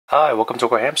Hi, welcome to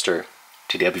AwkwardHamster.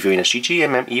 Today I'll be viewing this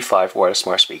GGMM E5 wireless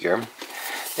smart speaker.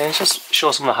 And just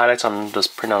show some of the highlights on this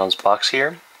printout on this box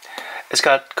here. It's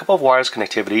got a couple of wireless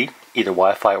connectivity, either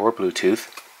Wi-Fi or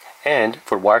Bluetooth. And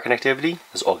for wire connectivity,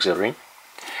 it's auxiliary.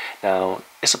 Now,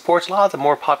 it supports a lot of the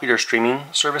more popular streaming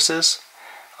services.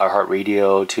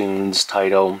 iHeartradio, Tunes,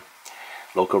 Tidal,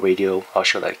 local radio.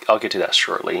 I'll get to that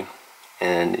shortly.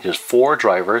 And there's 4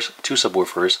 drivers, 2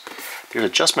 subwoofers. There's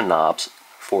adjustment knobs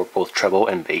for both treble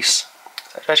and bass.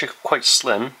 It's actually quite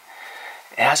slim.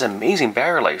 It has amazing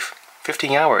battery life,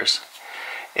 15 hours.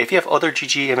 If you have other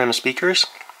GGMM speakers,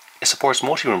 it supports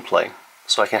multi-room play.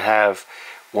 So I can have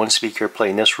one speaker play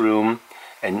in this room,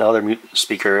 and another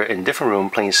speaker in a different room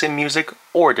playing the same music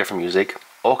or different music,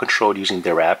 all controlled using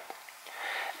their app.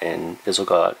 And this will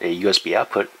got a USB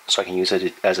output, so I can use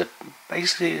it as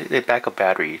basically a backup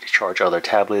battery to charge other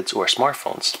tablets or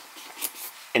smartphones.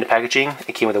 In the packaging,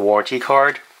 it came with a warranty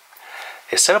card,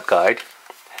 a setup guide,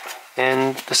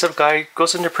 and the setup guide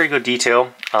goes into pretty good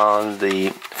detail on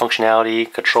the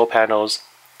functionality, control panels,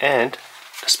 and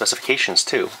the specifications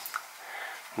too.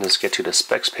 Let's get to the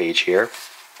specs page here.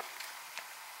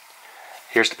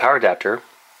 Here's the power adapter.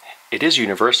 It is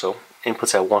universal,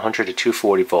 inputs at 100 to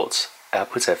 240 volts,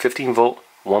 outputs at 15 volt,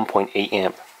 1.8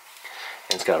 amp,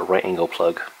 and it's got a right angle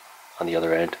plug on the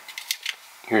other end.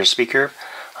 Here's a speaker.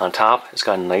 On top, it's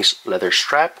got a nice leather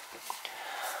strap.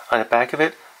 On the back of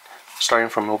it, starting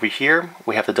from over here,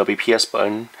 we have the WPS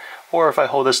button, or if I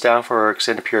hold this down for an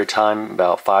extended period of time,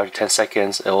 about 5 to 10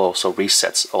 seconds, it also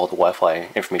resets all the Wi-Fi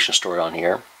information stored on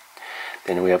here.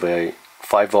 Then we have a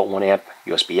 5 volt 1 amp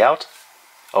USB out,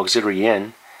 auxiliary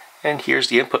in, and here's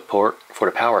the input port for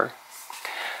the power.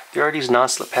 There are these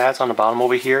non-slip pads on the bottom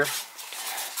over here.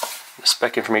 The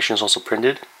spec information is also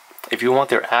printed. If you want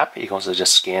their app, you can also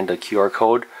just scan the QR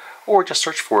code or just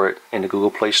search for it in the Google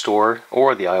Play Store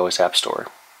or the iOS App Store.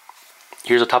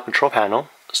 Here's the top control panel.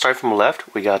 Starting from the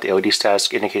left, we got the LED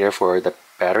status indicator for the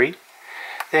battery.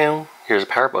 Then here's the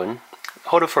power button.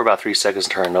 Hold it for about 3 seconds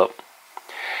to turn it up.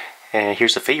 And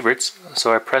here's the favorites.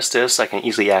 So I press this, I can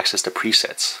easily access the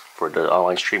presets for the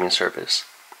online streaming service.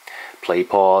 Play,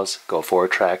 pause, go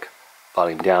forward track,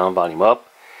 volume down, volume up.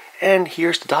 And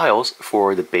here's the dials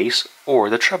for the bass or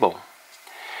the treble.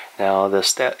 Now the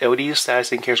LED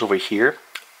status indicator over here.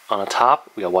 On the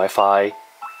top, we got Wi-Fi.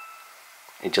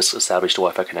 It just established the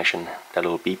Wi-Fi connection, that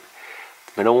little beep.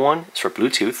 The middle one is for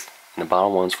Bluetooth, and the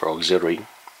bottom one's for auxiliary. And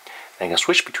I can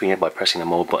switch between it by pressing the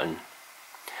mode button.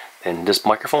 Then this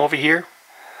microphone over here,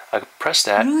 I can press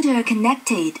that. Router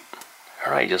connected.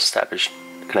 Alright, just established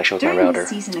connection with During my router. the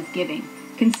season of giving,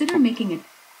 consider making it.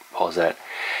 Pause that.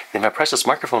 Then if I press this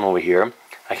microphone over here,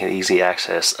 I can easily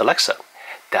access Alexa.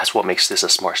 That's what makes this a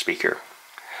smart speaker.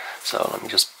 So let me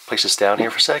just place this down here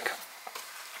for a sec.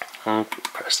 And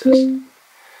press this.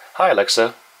 Hi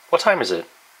Alexa, what time is it?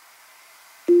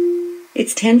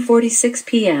 It's 10:46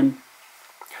 p.m.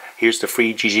 Here's the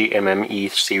free GGMM E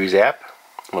series app.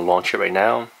 I'm going to launch it right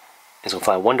now. It's going to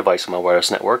find one device on my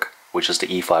wireless network, which is the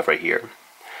E5 right here.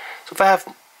 So if I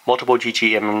have multiple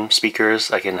GGMM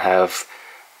speakers, I can have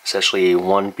essentially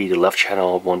one be the left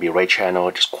channel, one be the right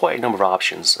channel, just quite a number of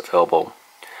options available.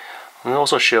 And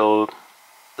also show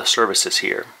the services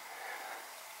here.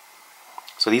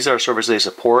 So these are services they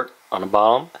support on the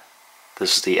bottom.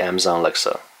 This is the Amazon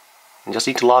Alexa. You just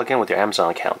need to log in with your Amazon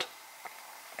account.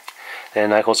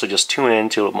 And I can also just tune in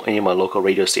to any of my local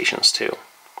radio stations too. Now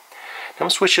I'm going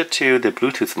to switch it to the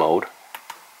Bluetooth mode.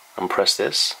 I'm going to press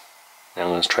this. Now I'm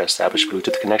going to try to establish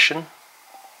Bluetooth connection.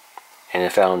 And I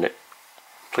found it.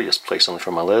 Please just play something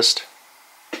from my list.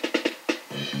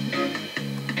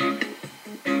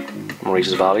 I'm going to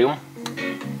raise the volume.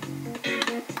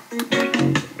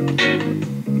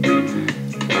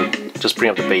 And just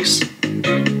bring up the bass.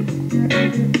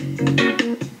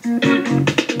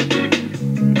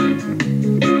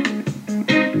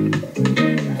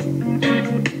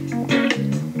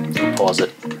 Pause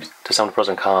it. To some of the pros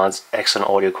and cons, excellent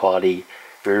audio quality,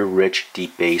 very rich,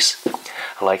 deep bass.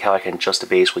 I like how I can adjust the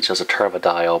bass with just a turn of a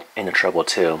dial and the treble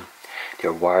too.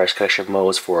 There are wireless connection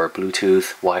modes for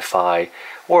Bluetooth, Wi-Fi,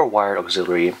 or wired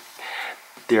auxiliary.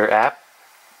 Their app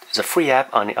is a free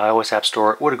app on the iOS App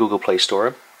Store or the Google Play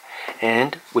Store.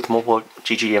 And with mobile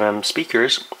GGMM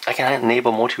speakers, I can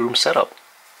enable multi-room setup.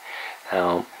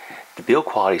 Now, the build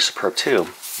quality is superb too.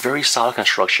 Very solid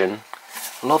construction.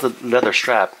 I love the leather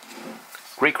strap.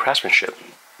 Great craftsmanship.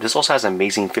 This also has an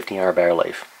amazing 15-hour battery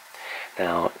life.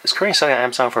 Now, it's currently selling on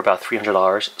Amazon for about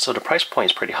 $300, so the price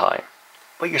point is pretty high.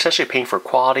 But you're essentially paying for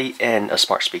quality and a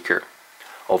smart speaker.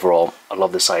 Overall, I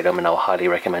love this item and I'll highly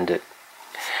recommend it.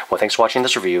 Well, thanks for watching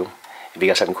this review. If you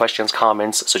guys have any questions,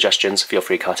 comments, suggestions, feel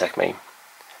free to contact me.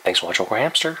 Thanks for watching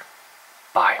AwkwardHamster.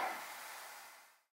 Bye.